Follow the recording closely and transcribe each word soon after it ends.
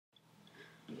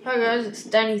Hi guys, it's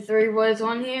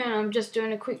Danny3Words1 here, and I'm just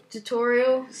doing a quick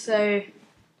tutorial. So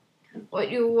what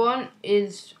you'll want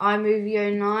is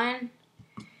iMovie 09,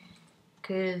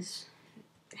 because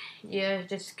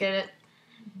just get it,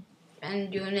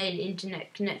 and you'll need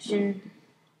internet connection.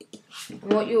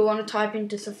 And what you'll want to type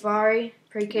into Safari,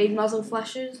 pre-keyed muzzle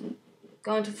flashes,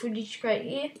 go into footage crate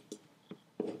here,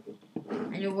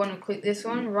 and you'll want to click this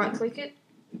one, right click it,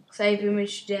 save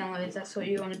image to downloads. That's what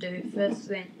you want to do first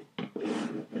thing.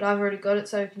 But I've already got it,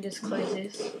 so we can just close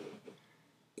this.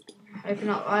 Open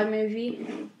up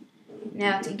iMovie.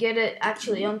 Now to get it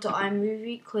actually onto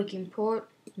iMovie, click Import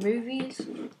Movies,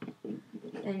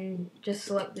 and just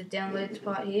select the downloads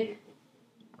part here,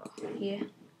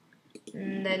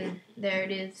 and then there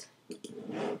it is.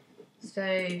 So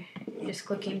you just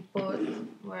click Import,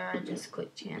 where I just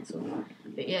clicked Cancel.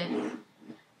 But yeah,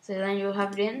 so then you'll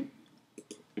have it in.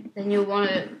 Then you'll want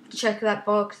to check that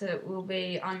box that will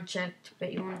be unchecked,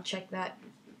 but you want to check that.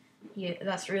 Yeah,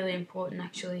 that's really important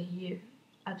actually. You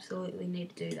absolutely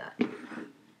need to do that.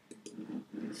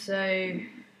 So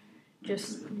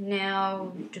just make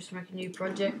a new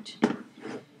project.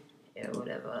 Yeah,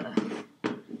 whatever.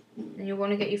 Then you'll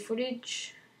want to get your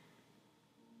footage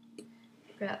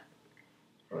about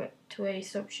to where you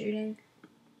stop shooting.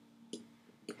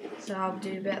 So I'll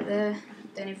do about there.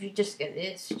 Then if you just get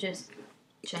this, just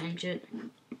change it.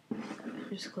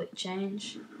 Just click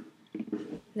change.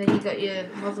 Then you got your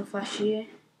muzzle flash here.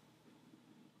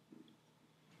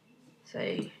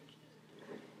 So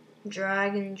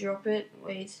drag and drop it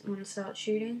where you want to start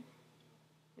shooting,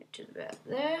 which is about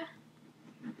there.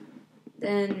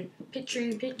 Then picture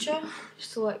in picture,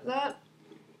 select that,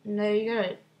 and there you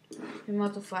go. Your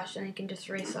muzzle flash, and you can just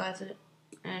resize it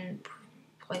and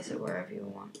place it wherever you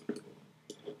want.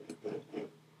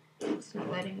 It's not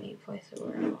letting me place it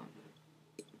where I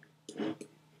want.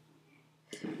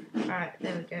 Alright,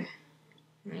 there we go.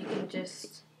 And you can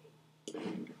just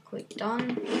click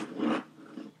done.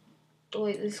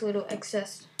 Delete this little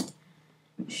excess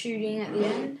shooting at the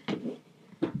end.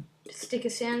 Just stick a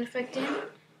sound effect in,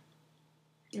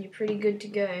 and you're pretty good to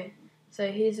go.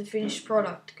 So here's the finished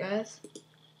product, guys.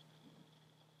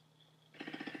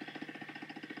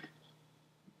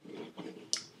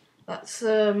 That's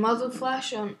the muzzle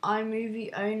flash on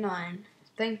iMovie 09.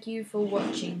 Thank you for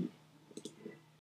watching.